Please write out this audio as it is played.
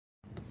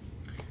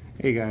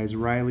Hey guys,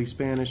 Riley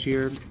Spanish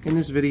here. In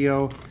this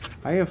video,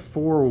 I have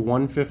 4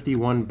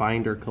 151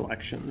 binder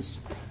collections.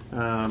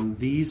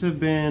 These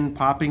have been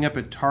popping up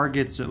at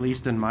Targets, at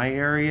least in my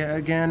area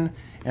again,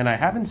 and I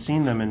haven't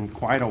seen them in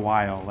quite a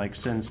while, like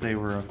since they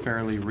were a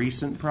fairly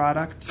recent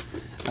product.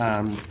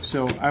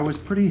 So I was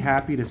pretty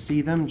happy to see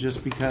them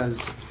just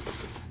because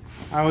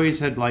I always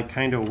had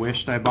kind of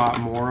wished I bought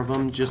more of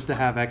them just to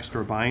have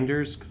extra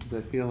binders, because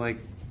I feel like,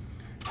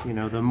 you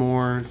know, the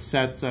more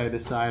sets I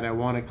decide I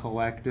want to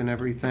collect and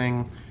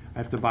everything, I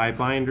have to buy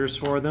binders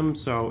for them,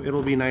 so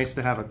it'll be nice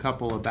to have a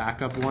couple of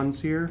backup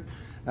ones here.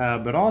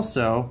 But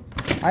also,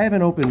 I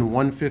haven't opened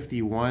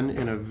 151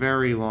 in a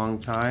very long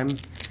time,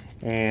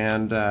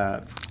 and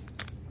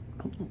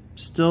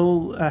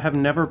still have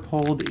never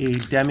pulled a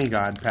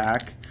demigod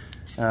pack,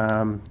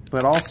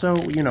 but also,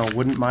 you know,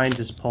 wouldn't mind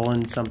just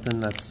pulling something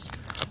that's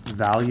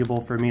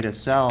valuable for me to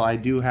sell. I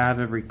do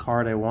have every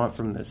card I want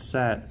from this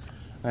set.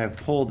 I have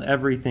pulled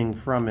everything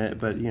from it,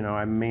 but you know,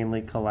 I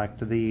mainly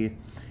collect the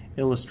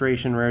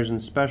illustration rares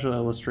and special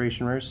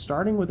illustration rares,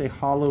 starting with a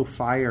Hollow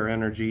Fire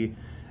Energy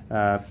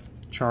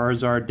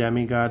Charizard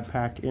Demigod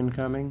pack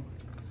incoming.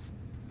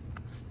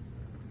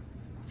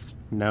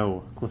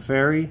 No.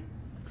 Clefairy,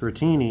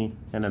 Dratini,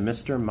 and a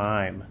Mr.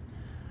 Mime.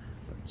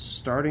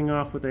 Starting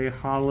off with a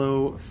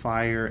Hollow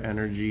Fire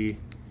Energy.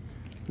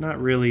 Not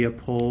really a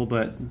pull,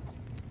 but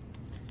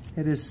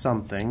it is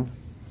something.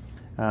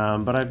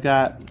 But I've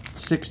got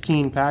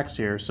 16 packs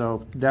here,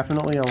 so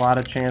definitely a lot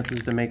of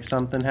chances to make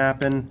something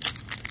happen.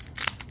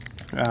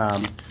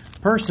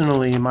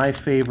 Personally, my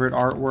favorite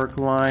artwork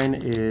line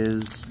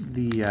is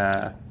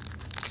the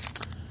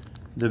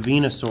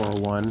Venusaur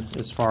one,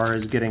 as far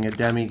as getting a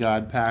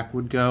demigod pack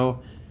would go.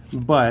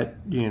 But,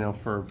 you know,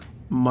 for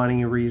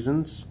money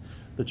reasons,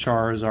 the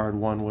Charizard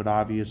one would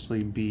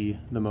obviously be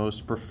the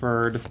most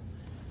preferred.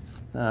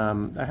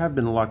 I have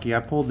been lucky.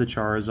 I pulled the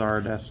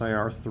Charizard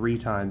SIR 3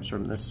 times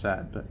from this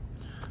set, but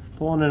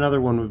pulling another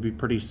one would be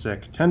pretty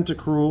sick.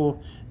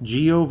 Tentacruel,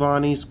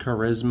 Giovanni's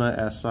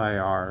Charisma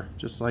SIR,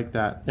 just like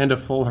that. And a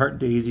Full Art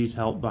Daisy's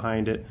help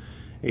behind it.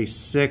 A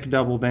sick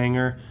double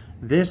banger.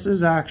 This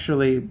is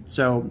actually,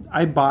 so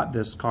I bought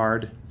this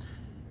card.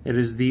 It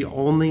is the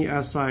only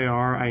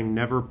SIR I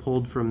never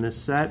pulled from this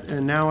set,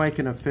 and now I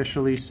can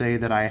officially say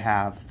that I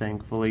have,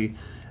 thankfully.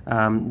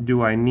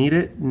 Do I need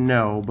it?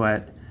 No,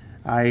 but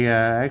I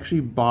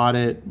actually bought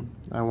it,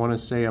 I want to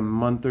say a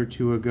month or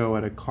two ago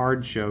at a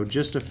card show,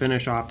 just to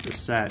finish off the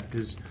set,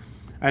 because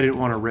I didn't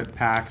want to rip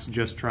packs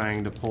just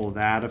trying to pull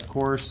that, of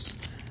course.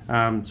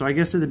 So I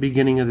guess at the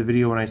beginning of the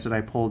video when I said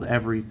I pulled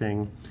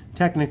everything,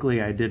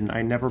 technically I didn't.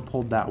 I never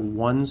pulled that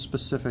one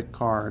specific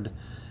card,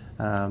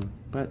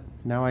 but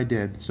now I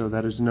did, so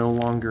that is no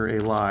longer a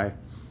lie.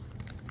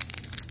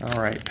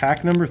 Alright,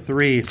 pack number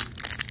 3.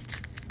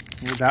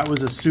 That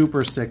was a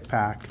super sick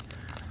pack.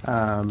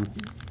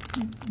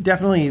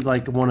 Definitely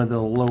like one of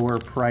the lower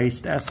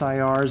priced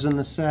SIRs in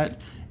the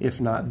set, if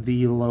not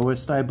the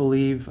lowest, I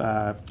believe,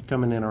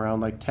 coming in around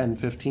like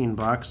 10-15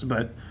 bucks,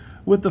 but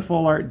with the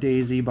Full Art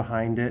Daisy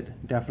behind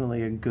it,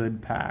 definitely a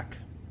good pack.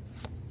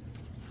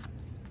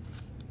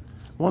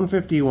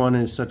 151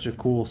 is such a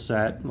cool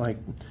set. Like,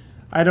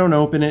 I don't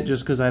open it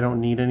just because I don't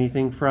need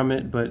anything from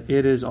it, but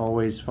it is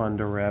always fun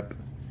to rip.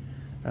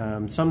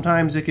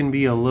 Sometimes it can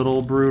be a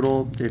little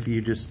brutal if you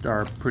just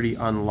are pretty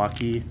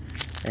unlucky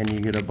and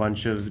you get a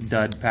bunch of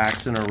dud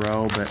packs in a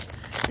row, but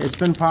it's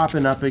been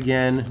popping up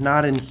again,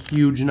 not in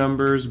huge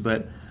numbers,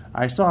 but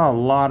I saw a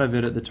lot of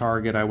it at the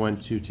Target I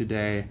went to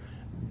today.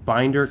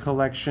 Binder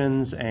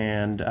collections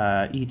and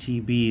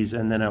ETBs,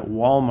 and then at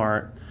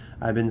Walmart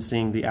I've been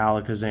seeing the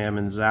Alakazam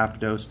and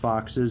Zapdos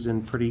boxes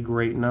in pretty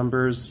great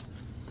numbers.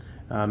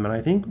 And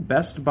I think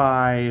Best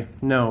Buy,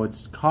 no,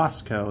 it's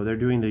Costco, they're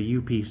doing the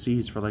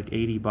UPCs for like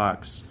 80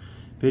 bucks.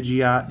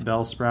 Pidgeot,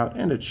 Bellsprout,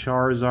 and a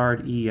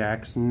Charizard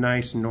EX.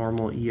 Nice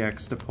normal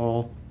EX to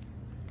pull.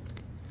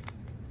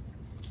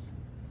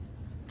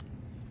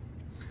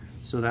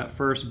 So that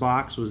first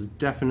box was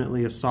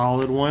definitely a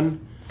solid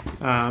one.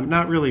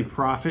 Not really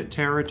profit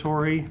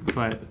territory,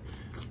 but,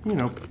 you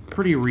know,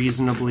 pretty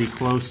reasonably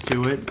close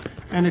to it.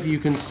 And if you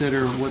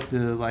consider what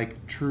the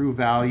true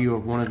value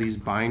of one of these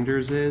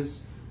binders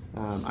is,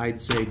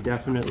 I'd say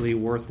definitely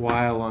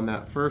worthwhile on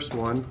that first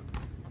one.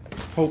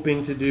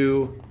 Hoping to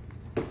do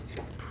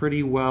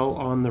pretty well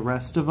on the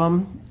rest of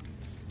them.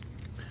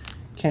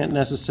 Can't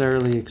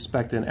necessarily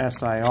expect an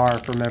SIR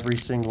from every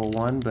single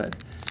one,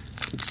 but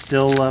I'd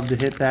still love to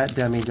hit that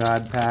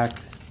demigod pack.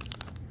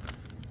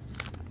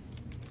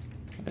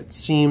 It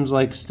seems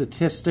like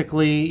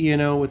statistically, you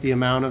know, with the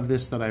amount of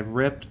this that I've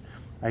ripped,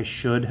 I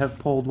should have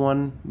pulled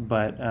one,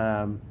 but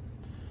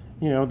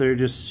you know, they're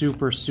just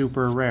super,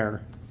 super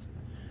rare.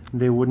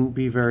 They wouldn't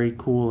be very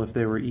cool if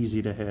they were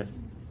easy to hit.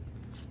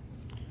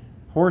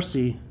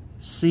 Horsey,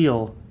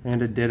 Seal,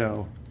 and a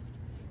Ditto.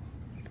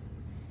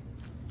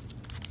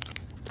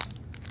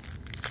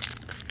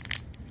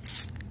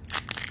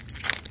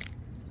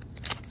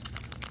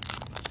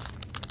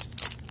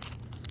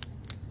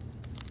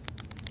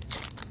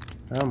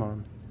 Come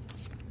on.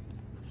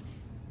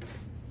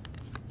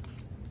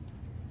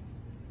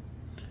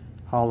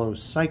 Holo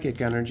Psychic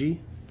Energy,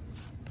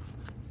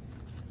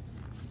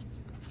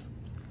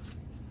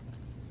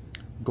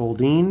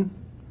 Goldeen,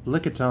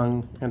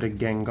 Lickitung, and a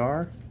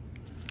Gengar.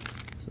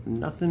 So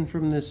nothing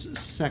from this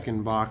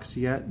second box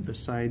yet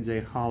besides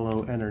a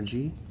Holo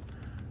Energy,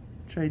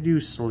 which I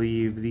do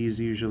sleeve. These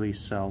usually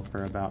sell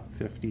for about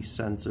 50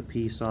 cents a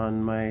piece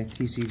on my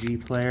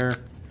TCG player.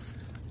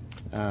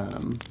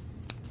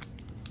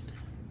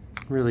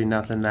 Really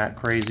nothing that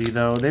crazy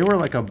though. They were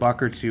like $1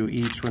 or $2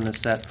 each when the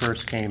set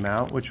first came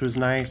out, which was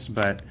nice,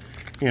 but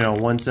you know,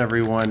 once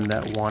everyone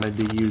that wanted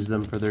to use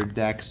them for their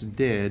decks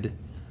did,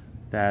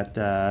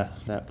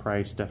 that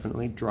price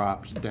definitely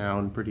dropped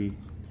down pretty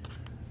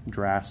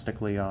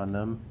drastically on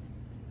them.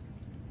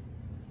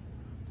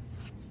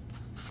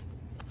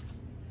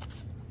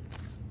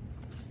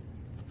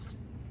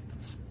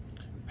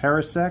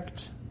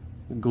 Parasect,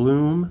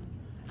 Gloom,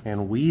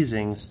 and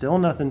Weezing. Still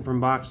nothing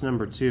from box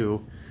number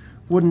 2.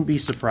 Wouldn't be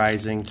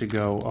surprising to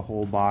go a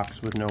whole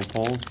box with no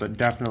pulls, but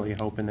definitely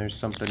hoping there's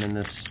something in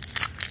this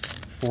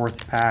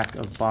 4th pack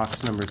of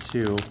box number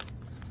 2.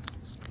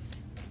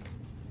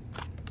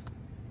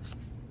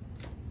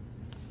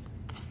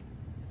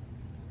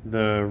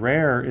 The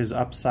rare is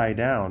upside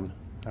down.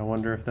 I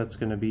wonder if that's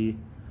going to be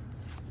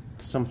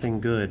something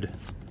good.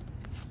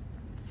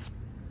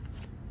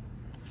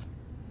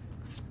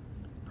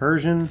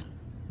 Persian,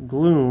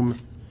 Gloom,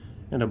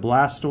 and a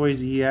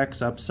Blastoise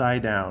EX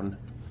upside down.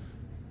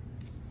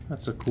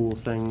 That's a cool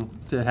thing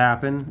to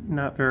happen.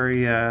 Not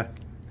very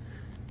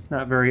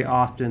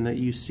often that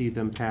you see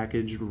them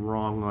packaged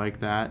wrong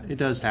like that. It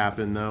does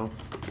happen though.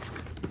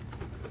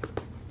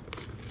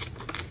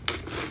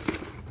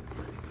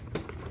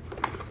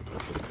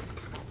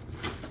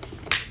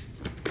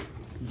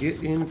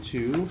 Get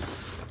into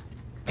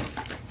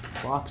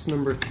box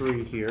number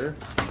 3 here.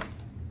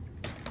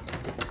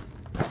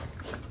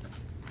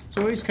 It's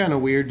always kind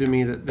of weird to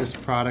me that this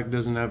product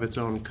doesn't have its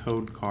own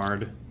code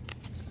card.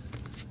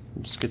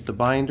 Just get the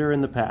binder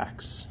and the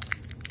packs.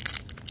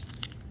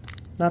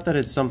 Not that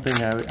it's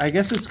something I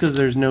guess it's because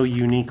there's no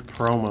unique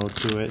promo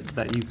to it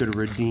that you could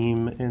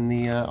redeem in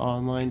the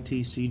online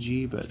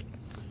TCG, but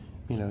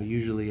you know,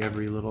 usually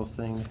every little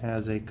thing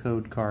has a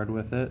code card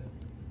with it.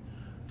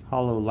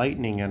 Holo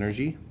Lightning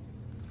Energy,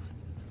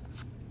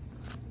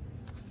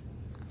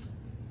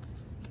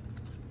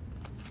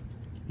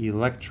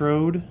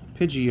 Electrode,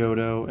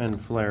 Pidgeotto, and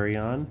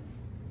Flareon.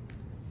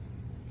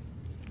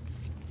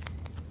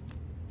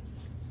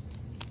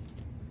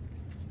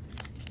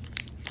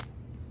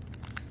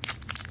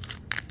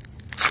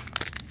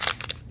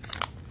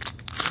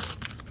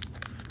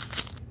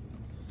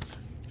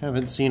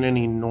 Haven't seen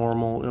any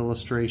normal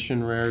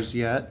illustration rares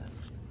yet,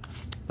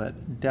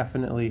 but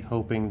definitely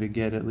hoping to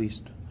get at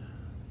least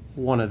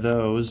one of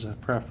those,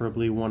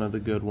 preferably one of the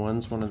good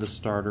ones, one of the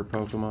starter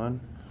Pokemon.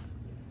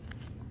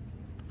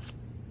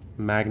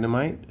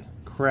 Magnemite,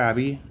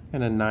 Krabby,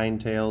 and a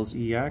Ninetales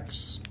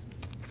EX.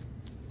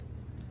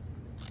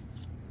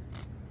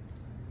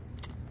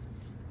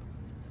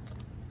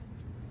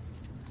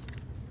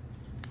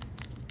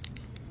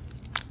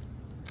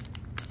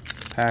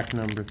 Pack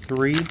number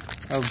 3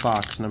 of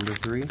box number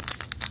 3.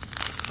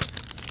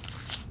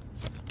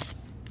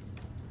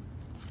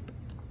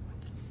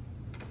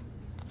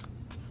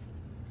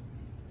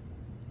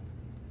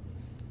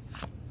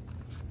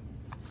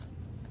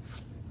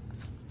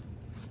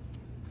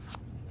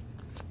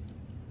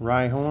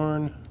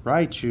 Rhyhorn,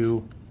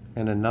 Raichu,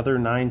 and another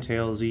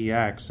Ninetales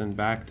EX in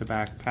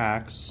back-to-back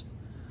packs.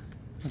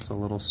 That's a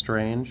little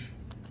strange.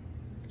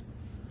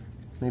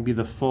 Maybe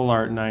the full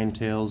art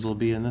Ninetales will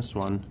be in this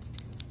one.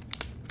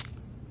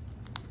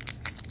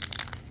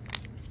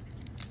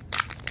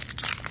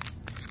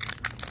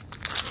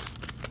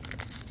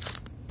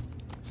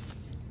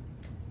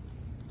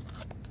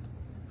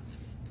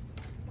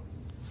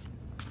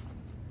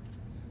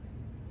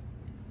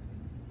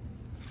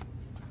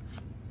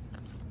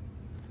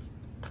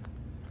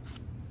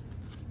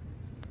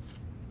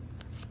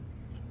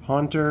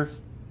 Haunter,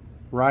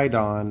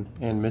 Rhydon,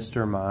 and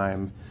Mr.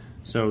 Mime.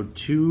 So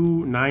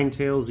 2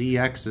 Ninetales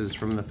EXs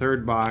from the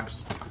 3rd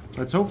box.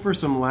 Let's hope for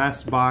some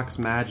last box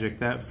magic.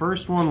 That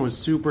first one was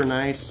super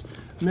nice.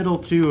 Middle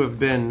 2 have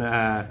been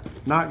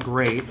not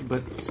great,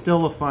 but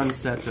still a fun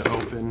set to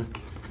open.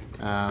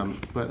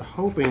 But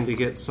hoping to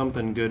get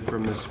something good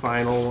from this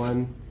final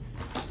one.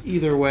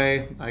 Either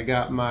way, I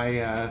got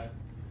my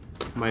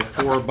my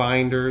 4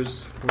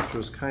 binders, which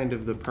was kind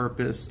of the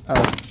purpose of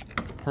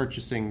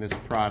purchasing this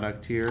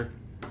product here,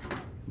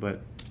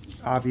 but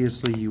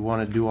obviously you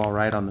want to do all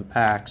right on the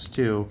packs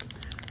too.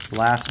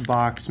 Last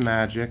box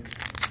magic,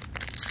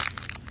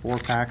 4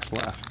 packs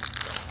left.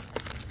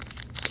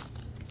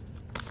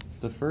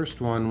 The first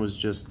one was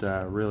just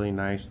really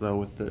nice though,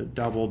 with the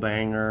double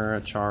banger, a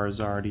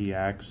Charizard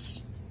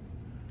EX.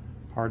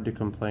 Hard to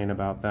complain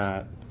about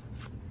that.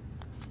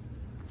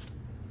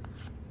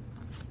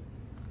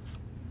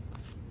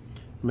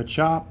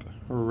 Machop,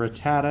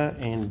 Rattata,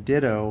 and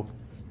Ditto.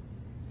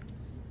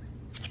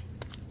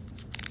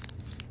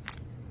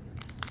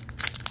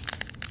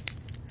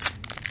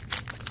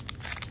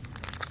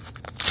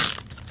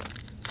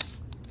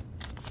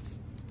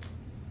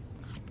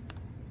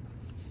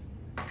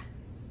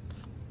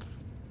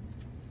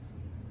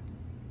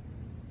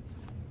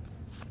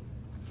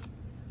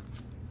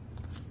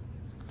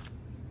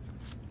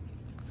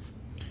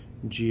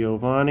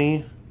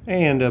 Giovanni,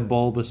 and a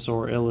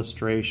Bulbasaur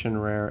illustration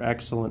rare.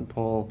 Excellent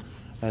pull.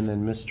 And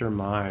then Mr.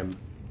 Mime.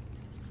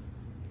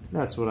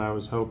 That's what I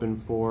was hoping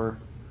for.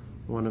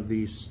 One of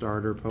these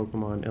starter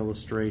Pokemon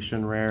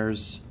illustration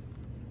rares.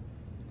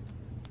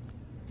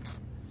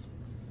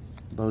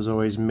 Those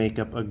always make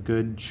up a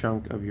good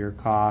chunk of your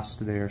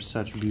cost. They are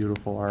such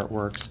beautiful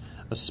artworks,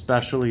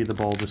 especially the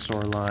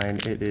Bulbasaur line.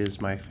 It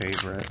is my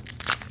favorite.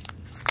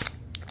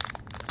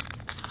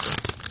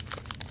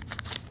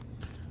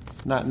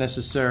 Not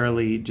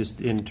necessarily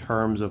just in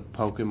terms of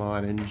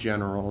Pokemon in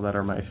general that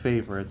are my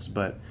favorites,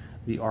 but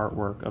the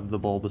artwork of the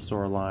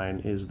Bulbasaur line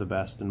is the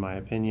best in my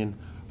opinion.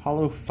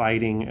 Hollow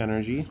Fighting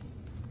Energy.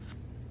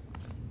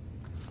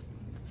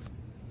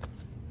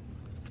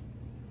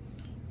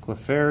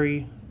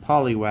 Clefairy,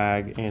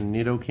 Poliwag, and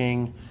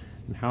Nidoking.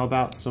 And how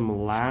about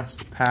some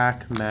last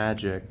pack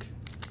magic?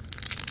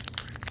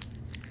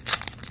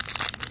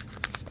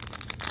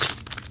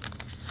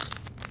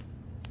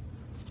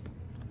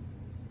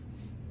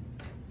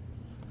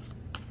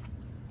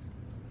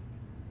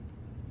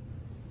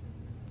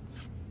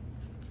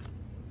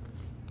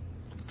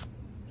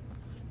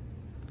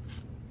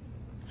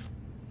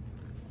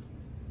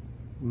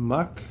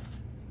 Muck,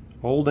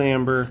 Old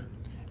Amber,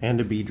 and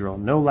a Beedrill.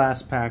 No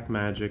last pack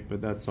magic, but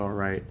that's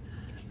alright.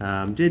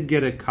 Did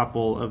get a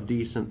couple of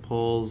decent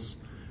pulls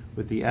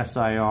with the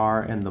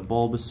SIR and the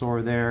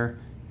Bulbasaur there.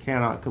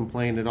 Cannot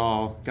complain at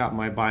all. Got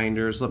my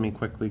binders. Let me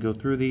quickly go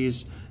through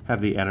these. Have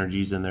the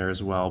energies in there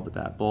as well, but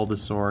that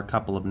Bulbasaur, a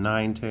couple of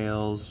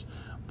Ninetales,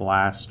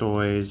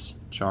 Blastoise,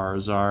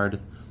 Charizard,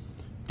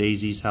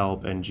 Daisy's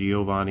Help, and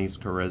Giovanni's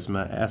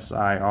Charisma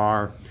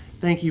SIR.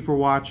 Thank you for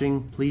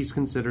watching. Please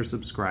consider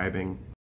subscribing.